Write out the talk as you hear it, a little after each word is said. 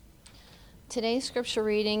Today's scripture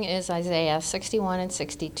reading is Isaiah 61 and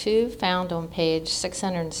 62, found on page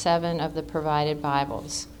 607 of the provided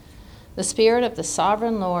Bibles. The Spirit of the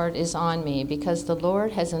Sovereign Lord is on me, because the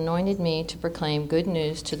Lord has anointed me to proclaim good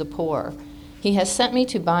news to the poor. He has sent me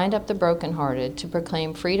to bind up the brokenhearted, to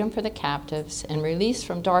proclaim freedom for the captives and release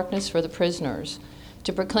from darkness for the prisoners,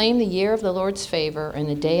 to proclaim the year of the Lord's favor and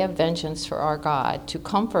the day of vengeance for our God, to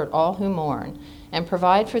comfort all who mourn and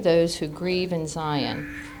provide for those who grieve in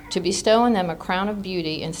Zion, to bestow on them a crown of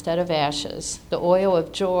beauty instead of ashes, the oil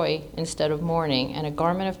of joy instead of mourning, and a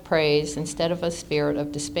garment of praise instead of a spirit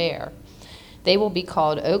of despair. They will be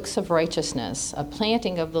called oaks of righteousness, a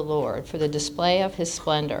planting of the Lord for the display of his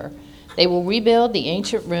splendor. They will rebuild the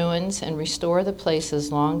ancient ruins and restore the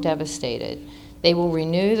places long devastated. They will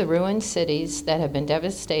renew the ruined cities that have been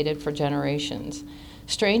devastated for generations.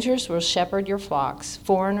 Strangers will shepherd your flocks,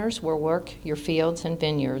 foreigners will work your fields and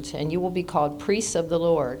vineyards, and you will be called priests of the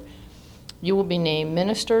Lord. You will be named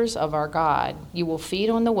ministers of our God. You will feed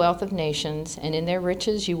on the wealth of nations, and in their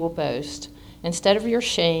riches you will boast. Instead of your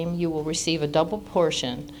shame, you will receive a double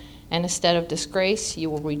portion, and instead of disgrace, you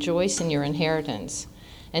will rejoice in your inheritance.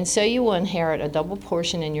 And so you will inherit a double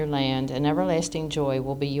portion in your land, and everlasting joy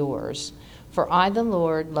will be yours. For I, the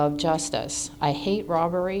Lord, love justice. I hate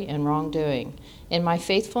robbery and wrongdoing. In my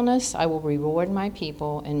faithfulness I will reward my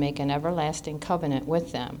people and make an everlasting covenant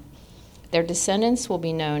with them. Their descendants will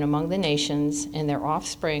be known among the nations, and their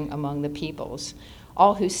offspring among the peoples.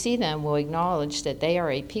 All who see them will acknowledge that they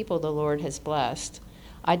are a people the Lord has blessed.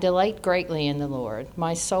 I delight greatly in the Lord.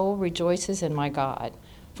 My soul rejoices in my God,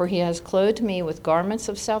 for he has clothed me with garments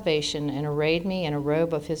of salvation and arrayed me in a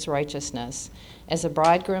robe of his righteousness. As a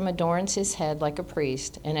bridegroom adorns his head like a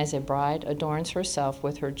priest, and as a bride adorns herself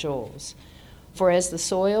with her jewels. For as the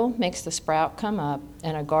soil makes the sprout come up,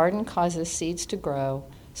 and a garden causes seeds to grow,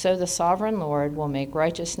 so the sovereign Lord will make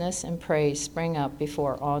righteousness and praise spring up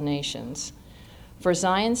before all nations. For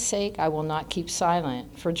Zion's sake I will not keep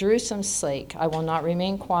silent. For Jerusalem's sake I will not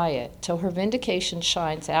remain quiet, till her vindication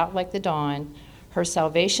shines out like the dawn, her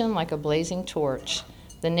salvation like a blazing torch.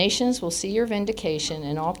 The nations will see your vindication,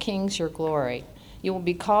 and all kings your glory. You will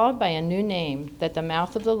be called by a new name that the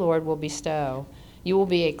mouth of the Lord will bestow. You will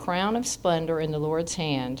be a crown of splendor in the Lord's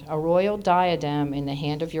hand, a royal diadem in the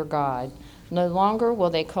hand of your God. No longer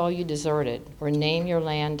will they call you deserted or name your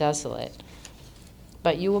land desolate,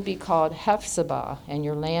 but you will be called Hephzibah and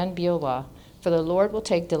your land Beulah, for the Lord will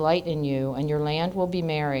take delight in you, and your land will be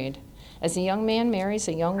married. As a young man marries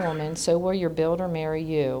a young woman, so will your builder marry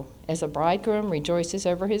you. As a bridegroom rejoices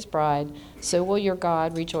over his bride, so will your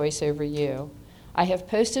God rejoice over you. I have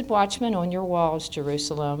posted watchmen on your walls,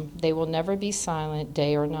 Jerusalem. They will never be silent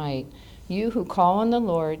day or night. You who call on the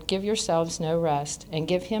Lord, give yourselves no rest, and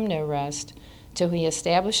give him no rest, till he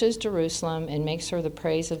establishes Jerusalem and makes her the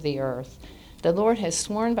praise of the earth. The Lord has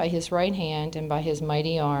sworn by his right hand and by his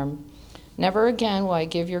mighty arm. Never again will I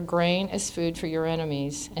give your grain as food for your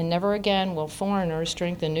enemies, and never again will foreigners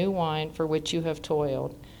drink the new wine for which you have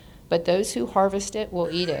toiled. But those who harvest it will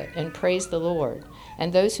eat it and praise the Lord,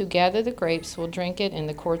 and those who gather the grapes will drink it in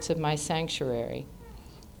the courts of my sanctuary.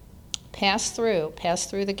 Pass through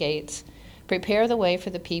the gates. Prepare the way for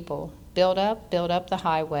the people. Build up the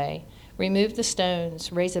highway. Remove the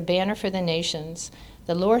stones. Raise a banner for the nations.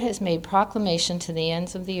 The Lord has made proclamation to the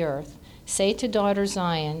ends of the earth. Say to daughter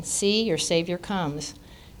Zion, see, your Savior comes.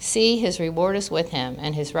 See, his reward is with him,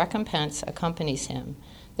 and his recompense accompanies him.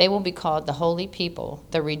 They will be called the holy people,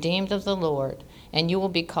 the redeemed of the Lord, and you will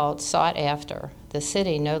be called sought after, the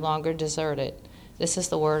city no longer deserted. This is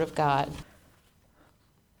the word of God.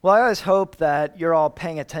 Well, I always hope that you're all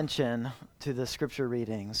paying attention to the scripture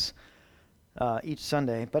readings each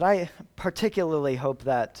Sunday, but I particularly hope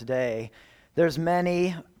that today there's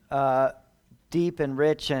many deep and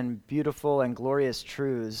rich and beautiful and glorious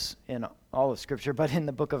truths in all of Scripture, but in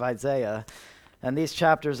the book of Isaiah. And these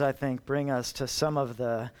chapters, I think, bring us to some of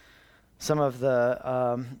the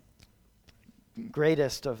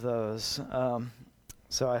greatest of those.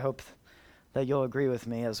 So I hope that you'll agree with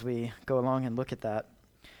me as we go along and look at that.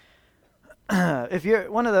 If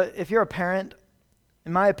you're a parent,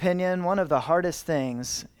 in my opinion, one of the hardest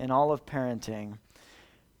things in all of parenting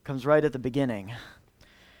comes right at the beginning.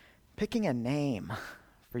 Picking a name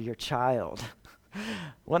for your child.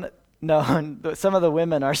 Some of the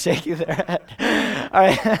women are shaking their head. All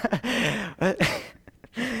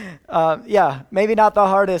right. Maybe not the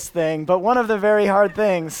hardest thing, but one of the very hard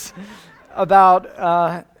things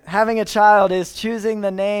about having a child is choosing the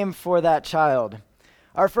name for that child.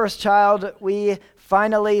 Our first child, we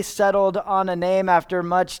finally settled on a name after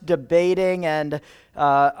much debating and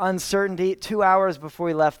uncertainty 2 hours before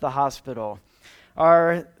we left the hospital.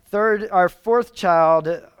 Our Our fourth child,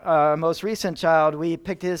 most recent child, we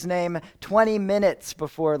picked his name 20 minutes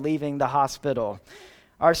before leaving the hospital.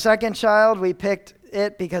 Our second child, we picked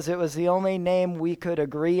it because it was the only name we could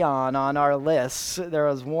agree on our lists. There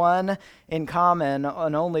was one in common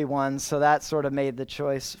and only one, so that sort of made the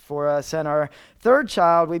choice for us. And our third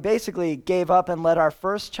child, we basically gave up and let our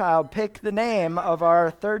first child pick the name of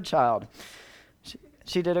our third child.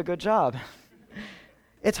 She did a good job.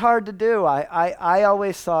 It's hard to do. I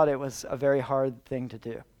always thought it was a very hard thing to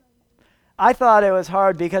do. I thought it was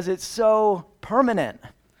hard because it's so permanent,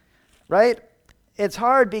 right? It's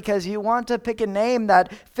hard because you want to pick a name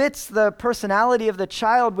that fits the personality of the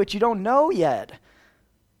child, which you don't know yet.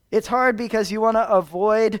 It's hard because you want to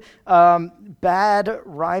avoid bad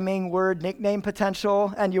rhyming word nickname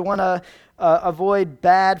potential, and you want to avoid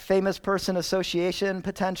bad famous person association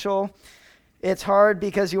potential. It's hard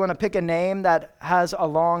because you want to pick a name that has a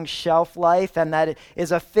long shelf life and that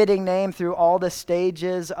is a fitting name through all the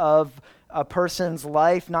stages of a person's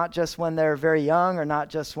life, not just when they're very young or not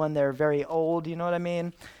just when they're very old, you know what I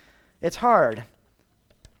mean? It's hard.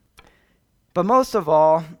 But most of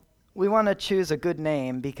all, we want to choose a good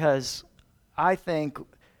name because I think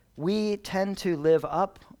we tend to live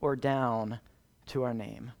up or down to our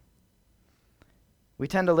name. We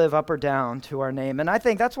tend to live up or down to our name. And I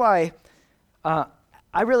think that's why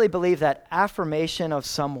I really believe that affirmation of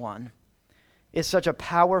someone is such a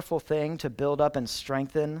powerful thing to build up and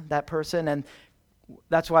strengthen that person. And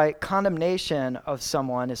that's why condemnation of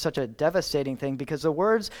someone is such a devastating thing, because the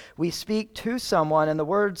words we speak to someone and the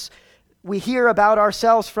words we hear about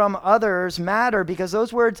ourselves from others matter, because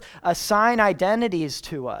those words assign identities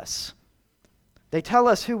to us. They tell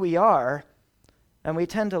us who we are, and we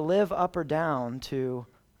tend to live up or down to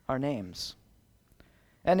our names.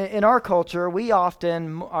 And in our culture, we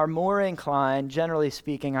often are more inclined, generally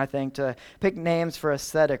speaking, I think, to pick names for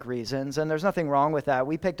aesthetic reasons. And there's nothing wrong with that.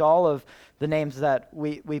 We picked all of the names that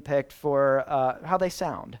we picked for how they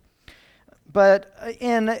sound. But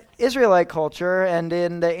in Israelite culture and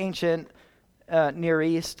in the ancient Near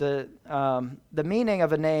East, the meaning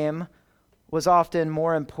of a name was often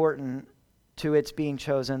more important to its being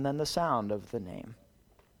chosen than the sound of the name.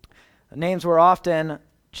 Names were often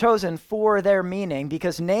chosen for their meaning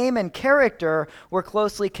because name and character were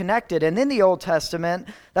closely connected. And in the Old Testament,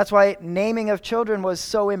 that's why naming of children was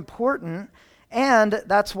so important. And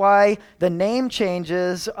that's why the name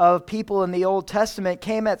changes of people in the Old Testament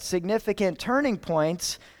came at significant turning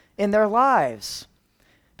points in their lives.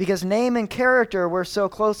 Because name and character were so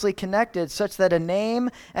closely connected, such that a name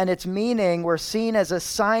and its meaning were seen as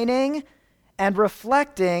assigning and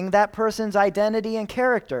reflecting that person's identity and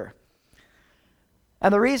character.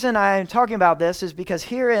 And the reason I'm talking about this is because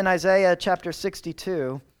here in Isaiah chapter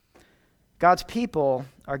 62, God's people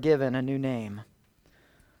are given a new name.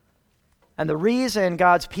 And the reason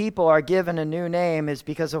God's people are given a new name is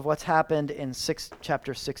because of what's happened in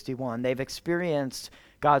chapter 61. They've experienced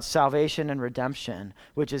God's salvation and redemption,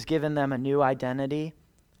 which has given them a new identity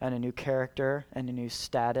and a new character and a new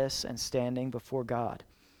status and standing before God.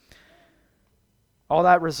 All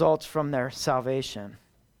that results from their salvation.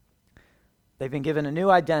 They've been given a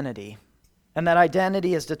new identity, and that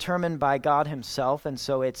identity is determined by God himself, and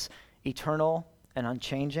so it's eternal and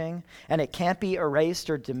unchanging, and it can't be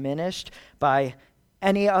erased or diminished by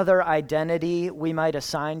any other identity we might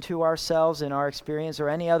assign to ourselves in our experience, or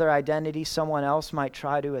any other identity someone else might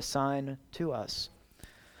try to assign to us.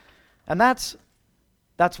 And that's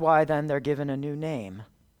why then they're given a new name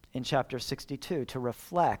in chapter 62, to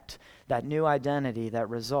reflect that new identity that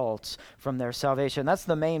results from their salvation. That's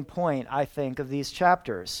the main point, I think, of these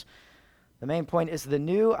chapters. The main point is the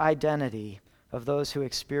new identity of those who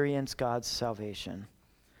experience God's salvation.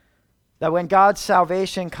 That when God's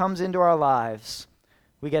salvation comes into our lives,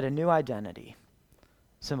 we get a new identity,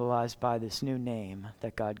 symbolized by this new name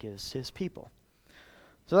that God gives his people.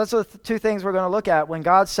 So that's the two things we're going to look at when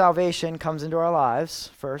God's salvation comes into our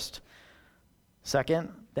lives, first.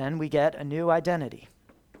 Second, then we get a new identity.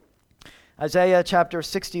 Isaiah chapter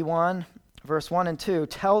 61, verse 1 and 2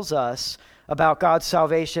 tells us about God's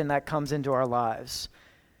salvation that comes into our lives.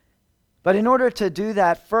 But in order to do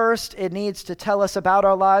that, first, it needs to tell us about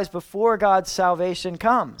our lives before God's salvation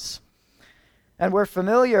comes. And we're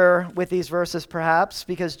familiar with these verses perhaps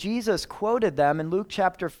because Jesus quoted them in Luke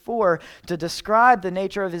chapter 4 to describe the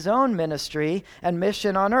nature of his own ministry and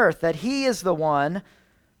mission on earth, that he is the one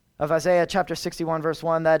of Isaiah chapter 61, verse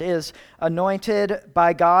 1, that is anointed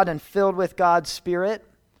by God and filled with God's Spirit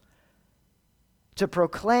to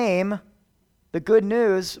proclaim the good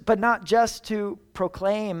news, but not just to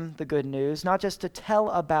proclaim the good news, not just to tell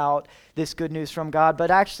about this good news from God, but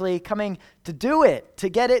actually coming to do it, to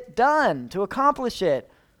get it done, to accomplish it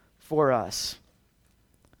for us.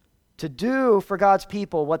 To do for God's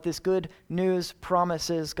people what this good news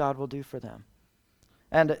promises God will do for them.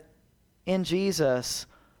 And in Jesus,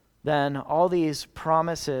 then all these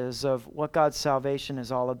promises of what God's salvation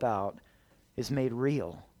is all about is made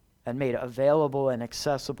real and made available and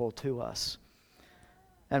accessible to us.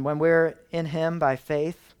 And when we're in him by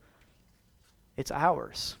faith, it's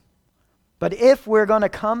ours. But if we're going to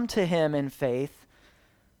come to him in faith,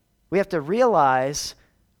 we have to realize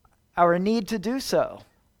our need to do so.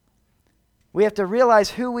 We have to realize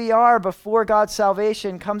who we are before God's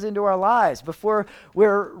salvation comes into our lives, before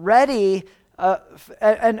we're ready.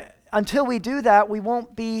 And until we do that, we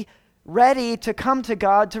won't be ready to come to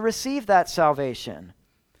God to receive that salvation.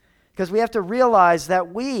 Because we have to realize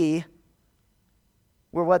that we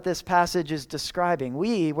were what this passage is describing.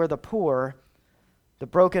 We were the poor, the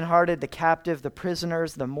brokenhearted, the captive, the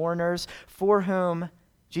prisoners, the mourners, for whom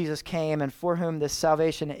Jesus came and for whom this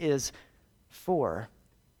salvation is for.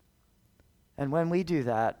 And when we do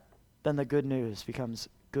that, then the good news becomes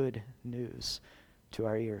good news to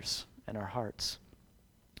our ears and our hearts.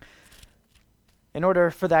 In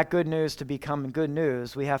order for that good news to become good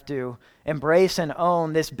news, we have to embrace and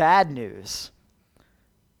own this bad news.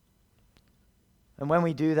 And when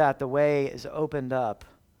we do that, the way is opened up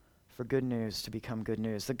for good news to become good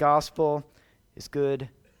news. The gospel is good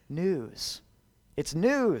news. It's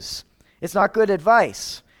news. It's not good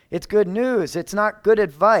advice. It's good news. It's not good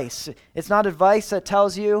advice. It's not advice that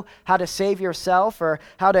tells you how to save yourself or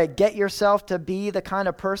how to get yourself to be the kind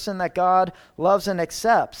of person that God loves and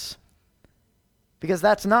accepts. Because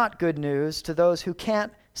that's not good news to those who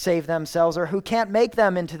can't save themselves or who can't make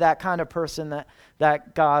them into that kind of person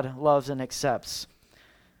that God loves and accepts.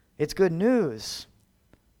 It's good news.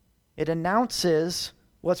 It announces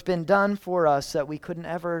what's been done for us that we couldn't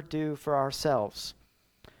ever do for ourselves.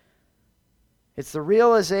 It's the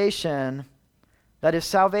realization that if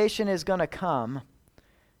salvation is going to come,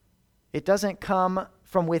 it doesn't come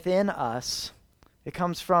from within us. It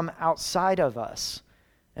comes from outside of us.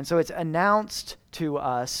 And so it's announced to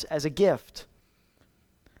us as a gift.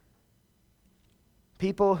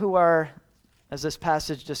 People who are, as this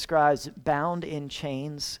passage describes, bound in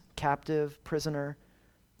chains, captive, prisoner.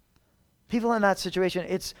 People in that situation,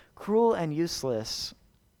 it's cruel and useless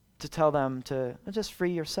to tell them to just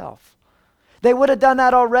free yourself. They would have done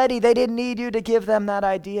that already. They didn't need you to give them that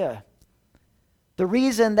idea. The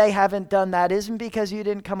reason they haven't done that isn't because you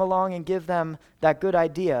didn't come along and give them that good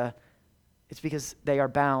idea. It's because they are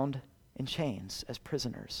bound in chains as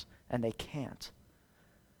prisoners, and they can't.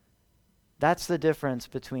 That's the difference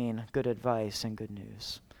between good advice and good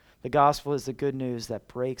news. The gospel is the good news that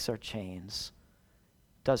breaks our chains,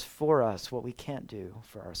 does for us what we can't do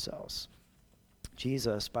for ourselves.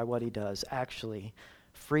 Jesus, by what he does, actually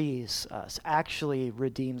frees us, actually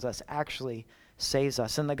redeems us, actually saves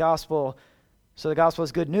us. And the gospel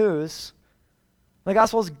is good news. The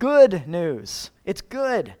gospel is good news. It's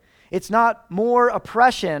good. It's not more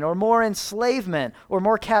oppression or more enslavement or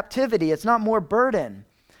more captivity. It's not more burden.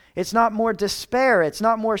 It's not more despair. It's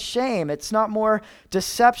not more shame. It's not more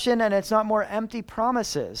deception, and it's not more empty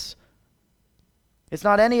promises. It's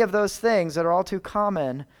not any of those things that are all too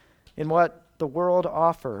common in what the world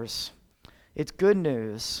offers. It's good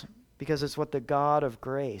news because it's what the God of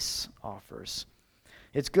grace offers.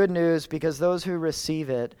 It's good news because those who receive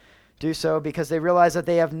it do so because they realize that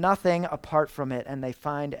they have nothing apart from it and they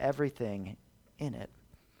find everything in it.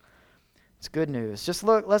 It's good news.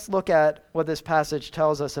 Let's look at what this passage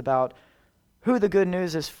tells us about who the good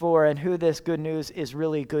news is for and who this good news is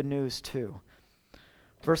really good news to.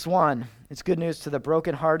 Verse 1, it's good news to the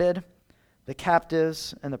brokenhearted, the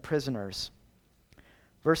captives, and the prisoners.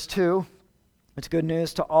 Verse 2, it's good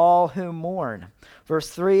news to all who mourn. Verse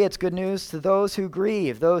 3, it's good news to those who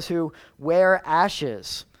grieve, those who wear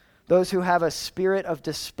ashes, those who have a spirit of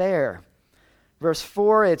despair. Verse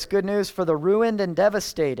 4, it's good news for the ruined and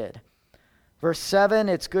devastated. Verse 7,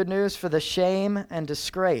 it's good news for the shame and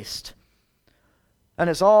disgraced. And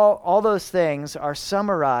it's all those things are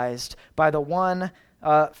summarized by the one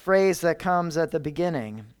phrase that comes at the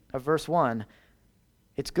beginning of verse 1.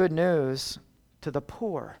 It's good news to the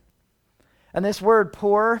poor. And this word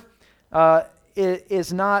poor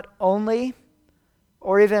is not only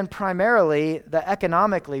or even primarily the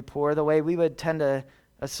economically poor, the way we would tend to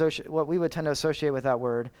associate with that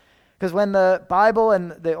word. Because when the Bible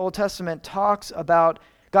and the Old Testament talks about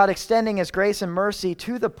God extending his grace and mercy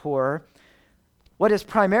to the poor, what it's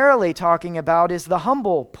primarily talking about is the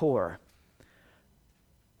humble poor.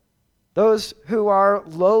 those who are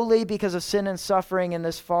lowly because of sin and suffering in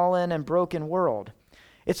this fallen and broken world.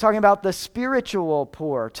 It's talking about the spiritual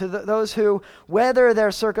poor, to those who, whether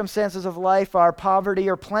their circumstances of life are poverty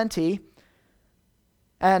or plenty,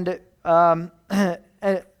 and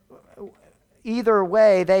either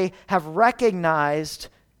way, they have recognized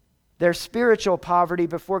their spiritual poverty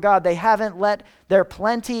before God. They haven't let their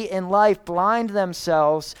plenty in life blind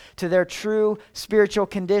themselves to their true spiritual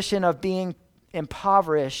condition of being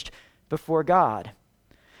impoverished before God.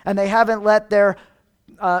 And they haven't let their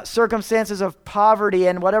circumstances of poverty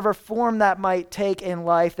and whatever form that might take in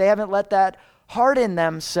life, they haven't let that harden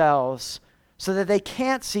themselves so that they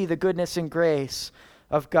can't see the goodness and grace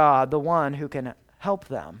of God, the one who can help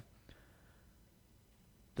them.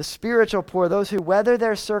 The spiritual poor, those who, whether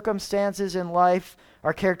their circumstances in life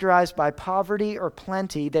are characterized by poverty or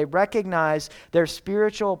plenty, they recognize their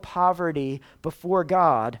spiritual poverty before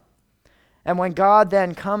God. And when God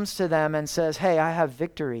then comes to them and says, hey, I have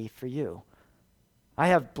victory for you. I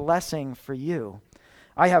have blessing for you.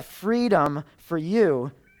 I have freedom for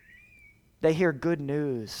you. They hear good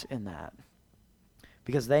news in that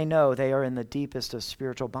because they know they are in the deepest of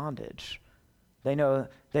spiritual bondage. They know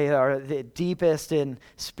they are the deepest in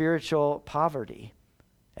spiritual poverty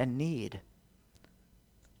and need.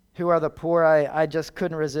 Who are the poor? I just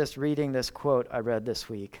couldn't resist reading this quote I read this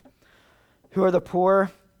week. Who are the poor?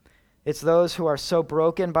 It's those who are so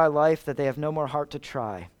broken by life that they have no more heart to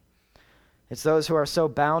try. It's those who are so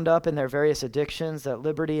bound up in their various addictions that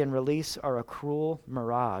liberty and release are a cruel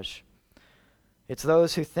mirage. It's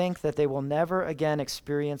those who think that they will never again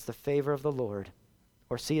experience the favor of the Lord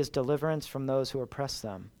or see his deliverance from those who oppress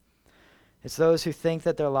them. It's those who think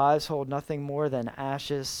that their lives hold nothing more than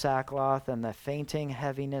ashes, sackcloth, and the fainting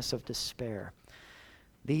heaviness of despair.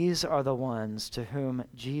 These are the ones to whom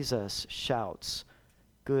Jesus shouts,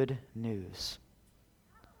 good news.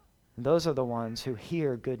 And those are the ones who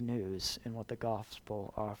hear good news in what the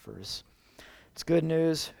gospel offers. It's good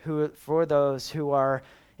news for those who are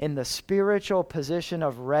in the spiritual position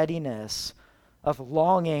of readiness, of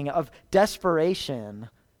longing, of desperation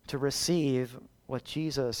to receive what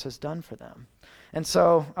Jesus has done for them. And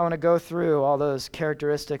so I want to go through all those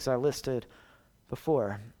characteristics I listed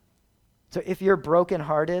before. So if you're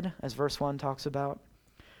brokenhearted, as verse 1 talks about,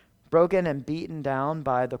 broken and beaten down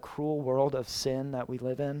by the cruel world of sin that we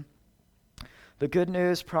live in, the good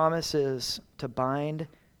news promises to bind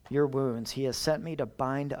your wounds. He has sent me to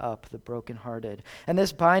bind up the brokenhearted. And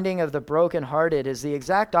this binding of the brokenhearted is the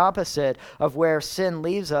exact opposite of where sin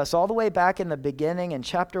leaves us. All the way back in the beginning in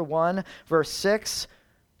chapter 1, verse 6,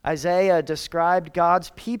 Isaiah described God's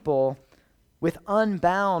people with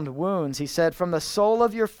unbound wounds. He said, from the sole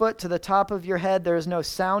of your foot to the top of your head, there is no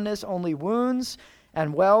soundness, only wounds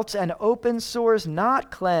and welts and open sores,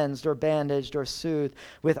 not cleansed or bandaged or soothed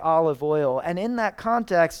with olive oil. And in that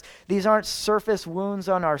context, these aren't surface wounds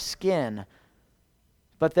on our skin,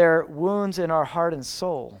 but they're wounds in our heart and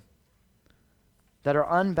soul that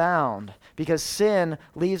are unbound because sin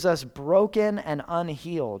leaves us broken and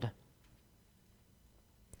unhealed.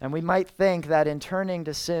 And we might think that in turning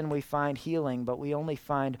to sin we find healing, but we only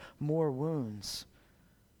find more wounds.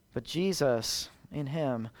 But Jesus, in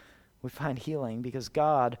him, we find healing because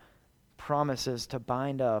God promises to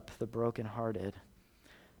bind up the brokenhearted.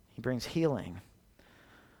 He brings healing.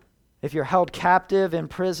 If you're held captive,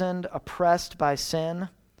 imprisoned, oppressed by sin,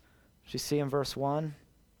 as you see in verse 1,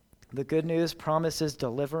 the good news promises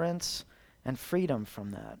deliverance and freedom from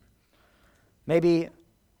that. Maybe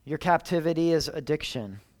your captivity is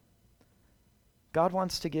addiction. God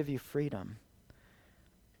wants to give you freedom.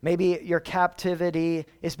 Maybe your captivity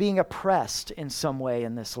is being oppressed in some way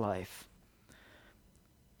in this life.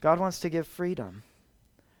 God wants to give freedom.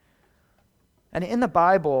 And in the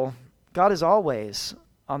Bible, God is always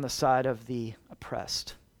on the side of the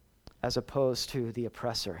oppressed as opposed to the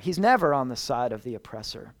oppressor. He's never on the side of the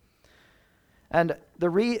oppressor. And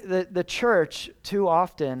the church too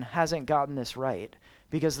often hasn't gotten this right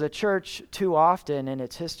because the church too often in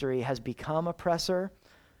its history has become oppressor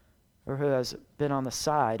or who has been on the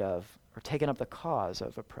side of or taken up the cause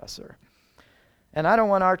of oppressor. And I don't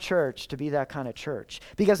want our church to be that kind of church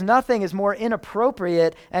because nothing is more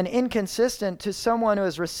inappropriate and inconsistent to someone who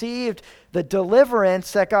has received the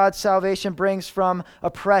deliverance that God's salvation brings from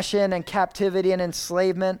oppression and captivity and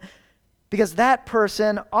enslavement, because that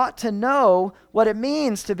person ought to know what it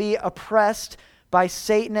means to be oppressed by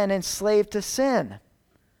Satan and enslaved to sin.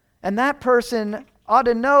 And that person ought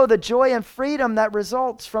to know the joy and freedom that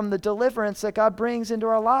results from the deliverance that God brings into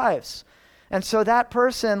our lives. And so that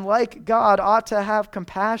person, like God, ought to have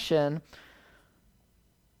compassion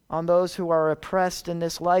on those who are oppressed in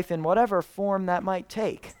this life in whatever form that might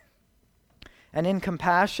take. And in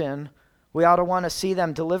compassion, we ought to want to see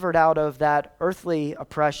them delivered out of that earthly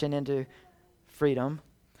oppression into freedom.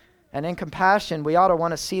 And in compassion, we ought to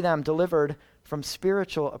want to see them delivered from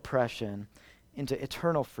spiritual oppression into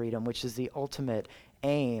eternal freedom, which is the ultimate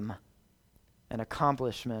aim and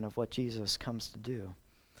accomplishment of what Jesus comes to do.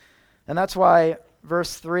 And that's why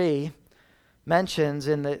verse 3 mentions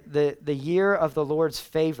in the year of the Lord's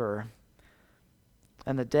favor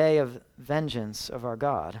and the day of vengeance of our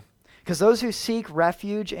God. Because those who seek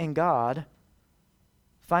refuge in God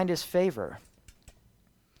find his favor.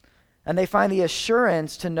 And they find the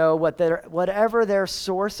assurance to know whatever their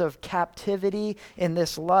source of captivity in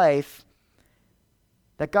this life,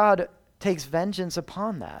 that God takes vengeance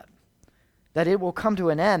upon that. That it will come to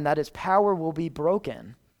an end, that its power will be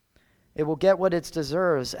broken. It will get what it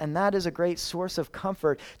deserves. And that is a great source of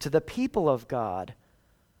comfort to the people of God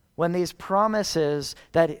when these promises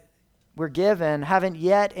that we're given haven't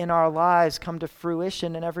yet in our lives come to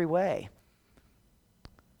fruition in every way.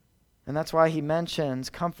 And that's why he mentions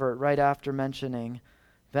comfort right after mentioning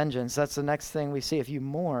vengeance. That's the next thing we see. If you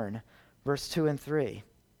mourn, verse 2 and 3.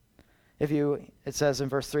 It says in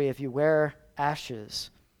verse 3, if you wear ashes,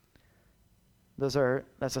 that's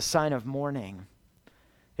a sign of mourning.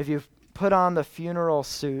 If you put on the funeral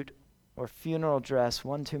suit or funeral dress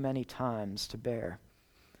one too many times to bear.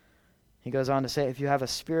 He goes on to say, if you have a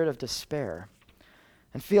spirit of despair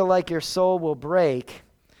and feel like your soul will break,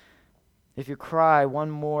 if you cry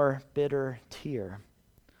one more bitter tear.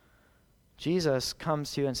 Jesus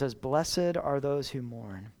comes to you and says, blessed are those who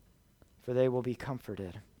mourn, for they will be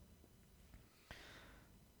comforted.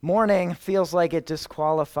 Mourning feels like it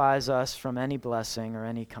disqualifies us from any blessing or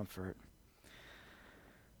any comfort.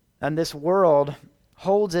 And this world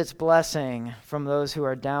holds its blessing from those who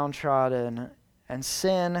are downtrodden, and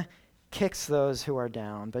sin kicks those who are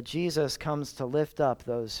down. But Jesus comes to lift up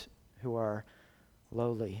those who are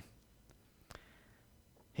lowly.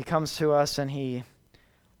 He comes to us and he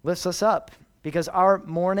lifts us up because our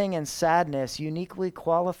mourning and sadness uniquely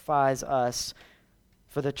qualifies us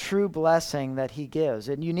for the true blessing that he gives.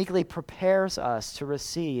 It uniquely prepares us to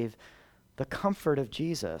receive the comfort of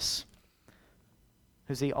Jesus,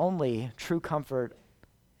 who's the only true comfort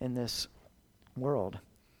in this world.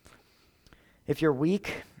 If you're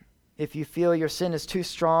weak, if you feel your sin is too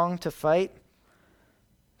strong to fight,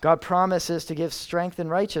 God promises to give strength and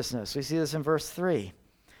righteousness. We see this in verse 3.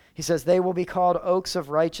 He says, they will be called oaks of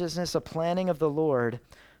righteousness, a planting of the Lord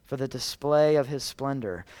for the display of his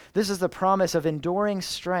splendor. This is the promise of enduring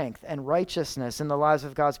strength and righteousness in the lives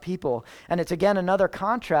of God's people. And it's again another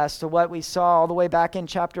contrast to what we saw all the way back in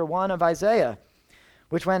chapter 1 of Isaiah,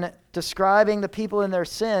 which when describing the people in their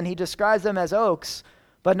sin, he describes them as oaks,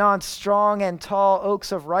 but not strong and tall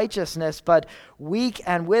oaks of righteousness, but weak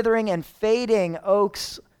and withering and fading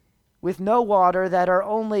oaks with no water that are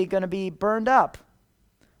only going to be burned up,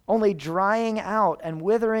 only drying out and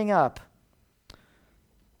withering up.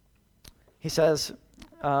 He says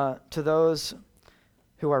to those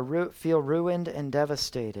who feel ruined and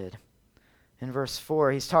devastated. In verse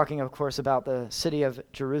 4, he's talking, of course, about the city of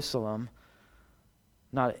Jerusalem,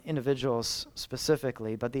 not individuals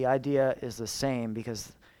specifically, but the idea is the same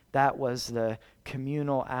because that was the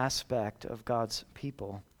communal aspect of God's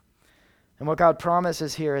people. And what God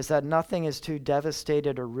promises here is that nothing is too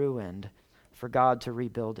devastated or ruined for God to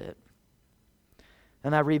rebuild it.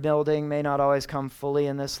 And that rebuilding may not always come fully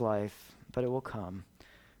in this life, but it will come,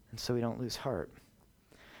 and so we don't lose heart.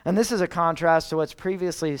 And this is a contrast to what's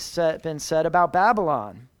previously been said about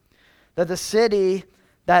Babylon,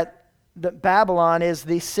 that Babylon is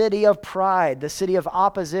the city of pride, the city of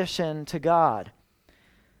opposition to God.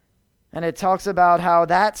 And it talks about how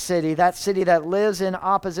that city that lives in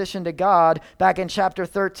opposition to God, back in chapter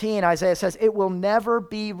 13, Isaiah says, it will never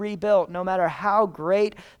be rebuilt, no matter how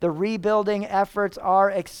great the rebuilding efforts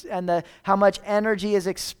are and how much energy is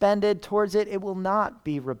expended towards it, it will not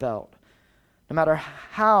be rebuilt, no matter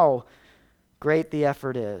how great the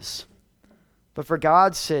effort is. But for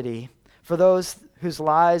God's city, for those whose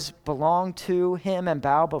lives belong to him and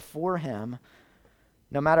bow before him,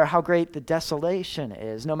 no matter how great the desolation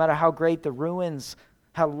is, no matter how great the ruins,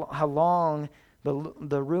 how long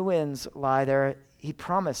the ruins lie there, he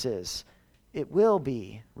promises it will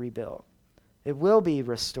be rebuilt. It will be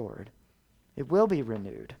restored. It will be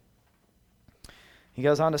renewed. He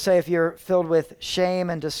goes on to say, if you're filled with shame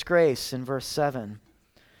and disgrace in verse 7,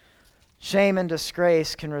 shame and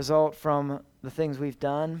disgrace can result from the things we've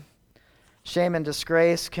done. Shame and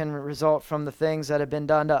disgrace can result from the things that have been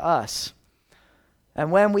done to us.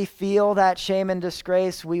 And when we feel that shame and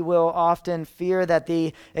disgrace, we will often fear that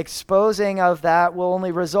the exposing of that will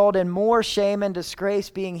only result in more shame and disgrace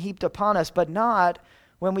being heaped upon us, but not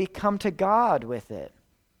when we come to God with it.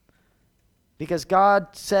 Because God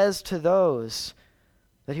says to those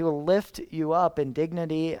that he will lift you up in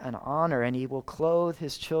dignity and honor, and he will clothe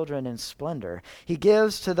his children in splendor. He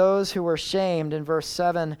gives to those who were shamed, in verse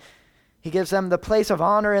 7, he gives them the place of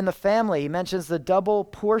honor in the family. He mentions the double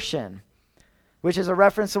portion, which is a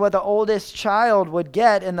reference to what the oldest child would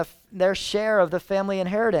get in their share of the family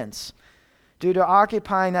inheritance, due to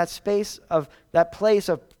occupying that space of that place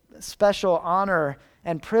of special honor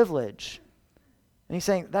and privilege. And he's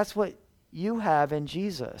saying that's what you have in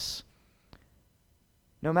Jesus.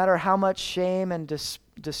 No matter how much shame and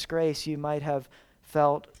disgrace you might have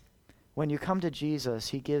felt, when you come to Jesus,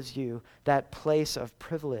 he gives you that place of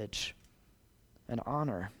privilege and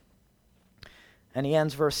honor. And he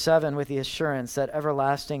ends verse 7 with the assurance that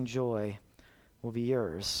everlasting joy will be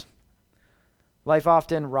yours. Life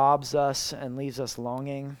often robs us and leaves us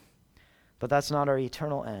longing, but that's not our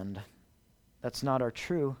eternal end. That's not our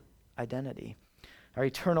true identity. Our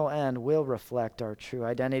eternal end will reflect our true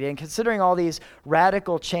identity. And considering all these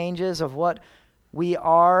radical changes of what we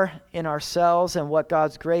are in ourselves and what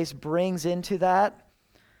God's grace brings into that,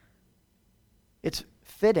 it's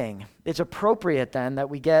fitting, it's appropriate then that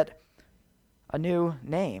we get a new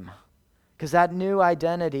name. Because that new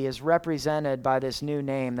identity is represented by this new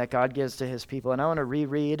name that God gives to his people. And I want to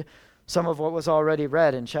reread some of what was already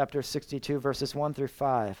read in chapter 62, verses 1 through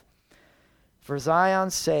 5. For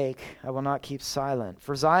Zion's sake, I will not keep silent.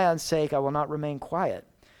 For Zion's sake, I will not remain quiet,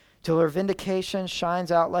 till her vindication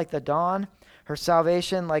shines out like the dawn, her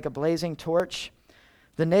salvation like a blazing torch.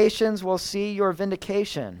 The nations will see your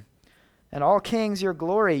vindication, and all kings your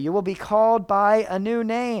glory. You will be called by a new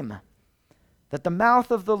name that the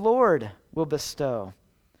mouth of the Lord will bestow.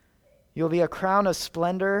 You will be a crown of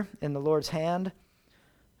splendor in the Lord's hand,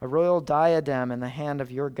 a royal diadem in the hand of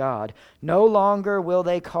your God. No longer will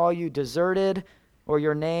they call you deserted, or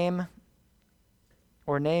name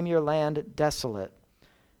your land desolate,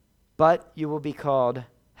 but you will be called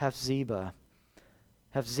Hephzibah.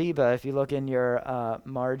 Hephzibah, if you look in your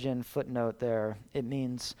margin footnote there, it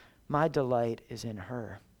means my delight is in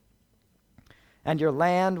her. And your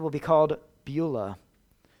land will be called Beulah.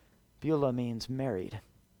 Beulah means married.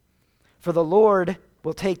 For the Lord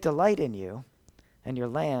will take delight in you, and your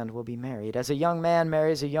land will be married. As a young man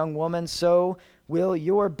marries a young woman, so will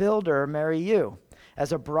your builder marry you.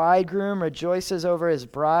 As a bridegroom rejoices over his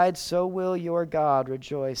bride, so will your God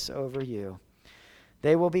rejoice over you.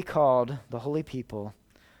 They will be called the holy people,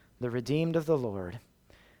 the redeemed of the Lord.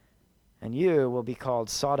 And you will be called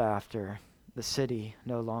sought after, the city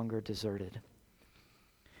no longer deserted.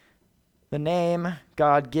 The name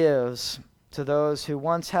God gives to those who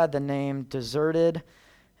once had the name deserted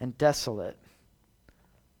and desolate.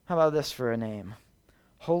 How about this for a name?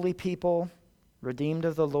 Holy people, redeemed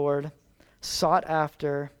of the Lord, sought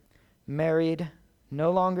after, married,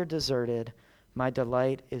 no longer deserted. My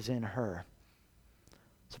delight is in her.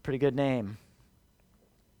 It's a pretty good name.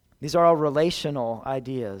 These are all relational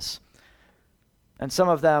ideas. And some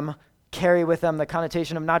of them carry with them the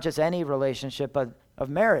connotation of not just any relationship, but of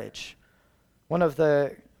marriage. One of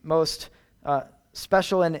the most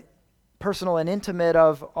special and personal and intimate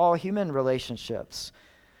of all human relationships.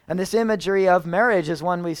 And this imagery of marriage is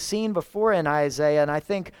one we've seen before in Isaiah, and I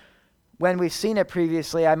think when we've seen it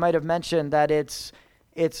previously, I might have mentioned that it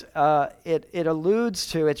alludes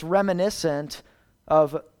to, it's reminiscent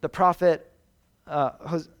of the prophet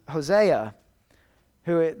Hosea,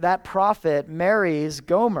 who that prophet marries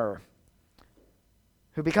Gomer,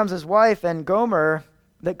 who becomes his wife, and Gomer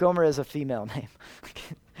is a female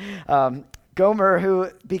name. Gomer, who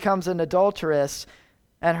becomes an adulteress,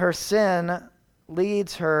 and her sin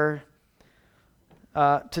leads her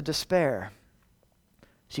to despair.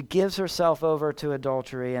 She gives herself over to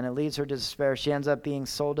adultery, and it leads her to despair. She ends up being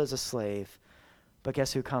sold as a slave. But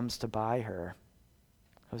guess who comes to buy her?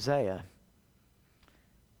 Hosea.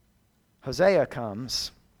 Hosea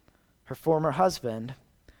comes, her former husband,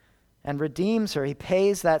 and redeems her. He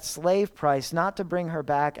pays that slave price not to bring her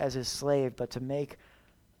back as his slave, but to make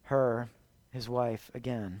her his wife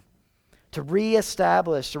again. To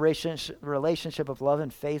reestablish the relationship of love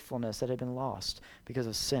and faithfulness that had been lost because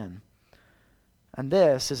of sin. And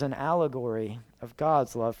this is an allegory of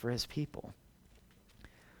God's love for his people.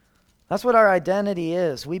 That's what our identity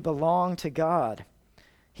is. We belong to God.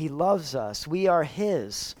 He loves us. We are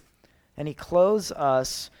his. And he clothes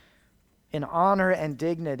us in honor and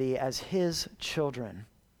dignity as his children.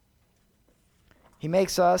 He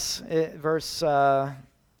makes us, verse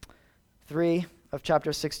 3 of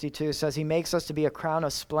chapter 62 says he makes us to be a crown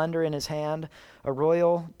of splendor in his hand, a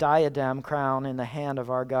royal diadem crown in the hand of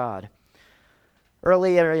our God.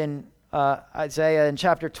 Earlier in Isaiah, in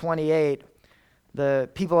chapter 28, the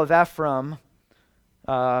people of Ephraim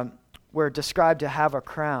were described to have a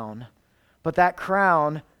crown. But that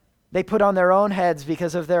crown, they put on their own heads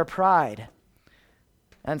because of their pride.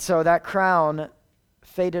 And so that crown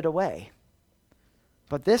faded away.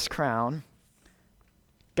 But this crown,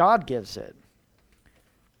 God gives it.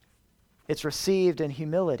 It's received in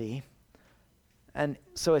humility, and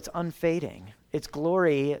so it's unfading. Its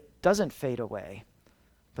glory doesn't fade away,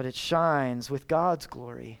 but it shines with God's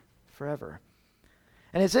glory forever.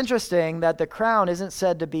 And it's interesting that the crown isn't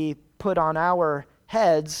said to be put on our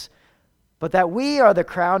heads, but that we are the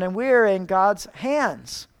crown and we're in God's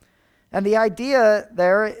hands. And the idea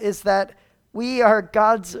there is that we are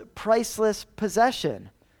God's priceless possession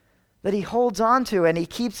that he holds on to and he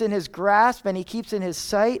keeps in his grasp and he keeps in his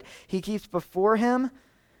sight, he keeps before him.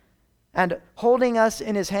 And holding us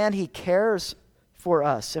in his hand, he cares for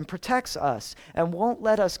us and protects us and won't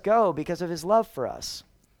let us go because of his love for us.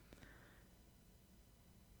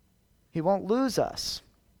 He won't lose us.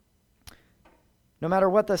 No matter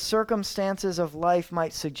what the circumstances of life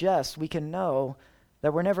might suggest, we can know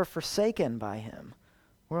that we're never forsaken by him.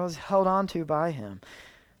 We're always held on to by him.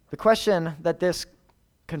 The question that this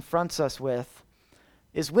confronts us with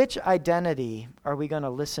is, which identity are we going to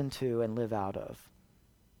listen to and live out of?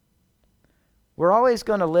 We're always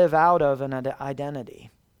going to live out of an identity.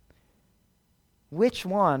 Which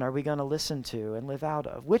one are we going to listen to and live out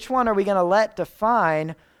of? Which one are we going to let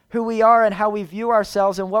define who we are and how we view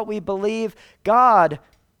ourselves and what we believe God,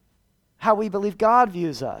 how we believe God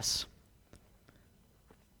views us?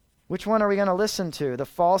 Which one are we going to listen to? The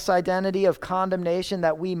false identity of condemnation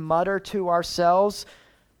that we mutter to ourselves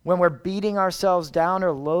when we're beating ourselves down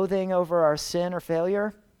or loathing over our sin or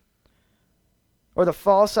failure? Or the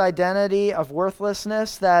false identity of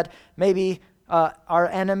worthlessness that maybe our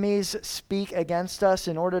enemies speak against us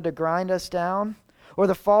in order to grind us down? Or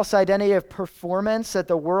the false identity of performance that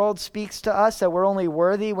the world speaks to us, that we're only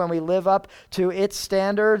worthy when we live up to its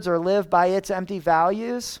standards or live by its empty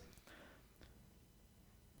values?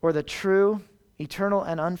 Or the true, eternal,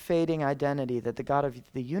 and unfading identity that the God of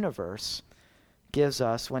the universe gives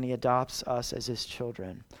us when he adopts us as his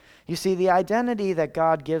children? You see, the identity that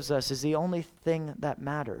God gives us is the only thing that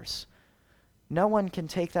matters. No one can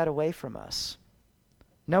take that away from us.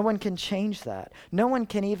 No one can change that. No one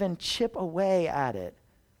can even chip away at it,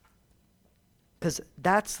 because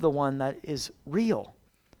that's the one that is real.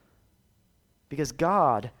 Because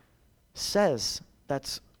God says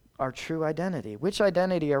that's our true identity. Which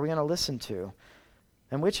identity are we going to listen to?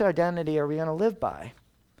 And which identity are we going to live by?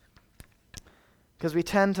 Because we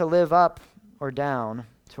tend to live up or down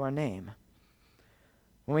to our name.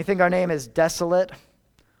 When we think our name is desolate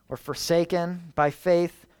or forsaken, by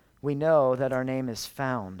faith, we know that our name is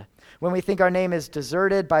found. When we think our name is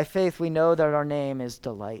deserted, by faith, we know that our name is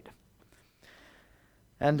delight.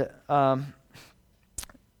 And I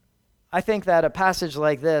think that a passage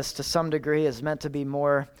like this, to some degree, is meant to be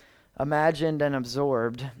more imagined and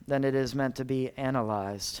absorbed than it is meant to be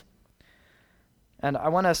analyzed. And I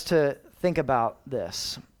want us to think about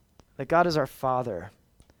this, that God is our Father,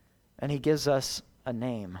 and he gives us a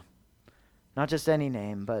name. Not just any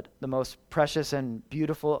name, but the most precious and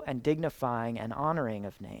beautiful and dignifying and honoring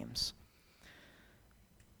of names.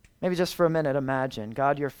 Maybe just for a minute, imagine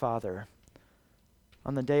God your Father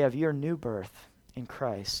on the day of your new birth in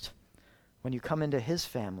Christ. When you come into his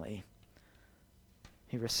family,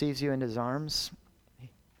 he receives you in his arms,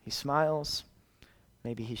 he smiles,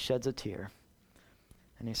 maybe he sheds a tear,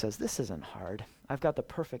 and he says, "This isn't hard. I've got the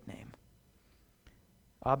perfect name.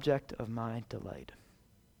 Object of my delight."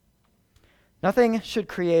 Nothing should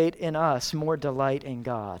create in us more delight in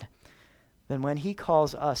God than when he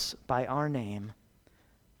calls us by our name,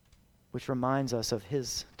 which reminds us of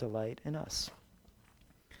his delight in us.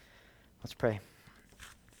 Let's pray.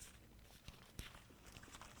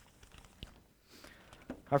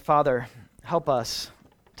 Our Father, help us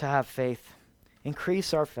to have faith.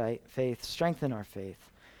 Increase our faith, strengthen our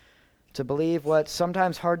faith, to believe what's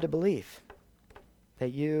sometimes hard to believe,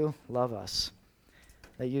 that you love us,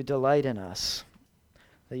 that you delight in us,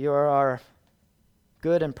 that you are our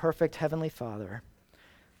good and perfect Heavenly Father,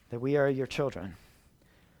 that we are your children.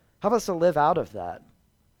 Help us to live out of that,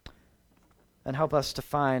 and help us to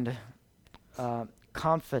find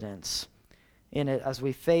confidence in it as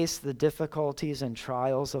we face the difficulties and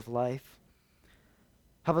trials of life.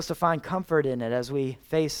 Help us to find comfort in it as we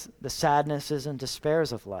face the sadnesses and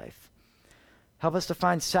despairs of life. Help us to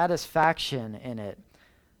find satisfaction in it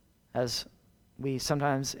as we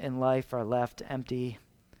sometimes in life are left empty.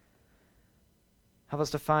 Help us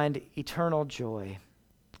to find eternal joy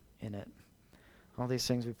in it. All these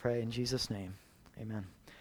things we pray in Jesus' name. Amen.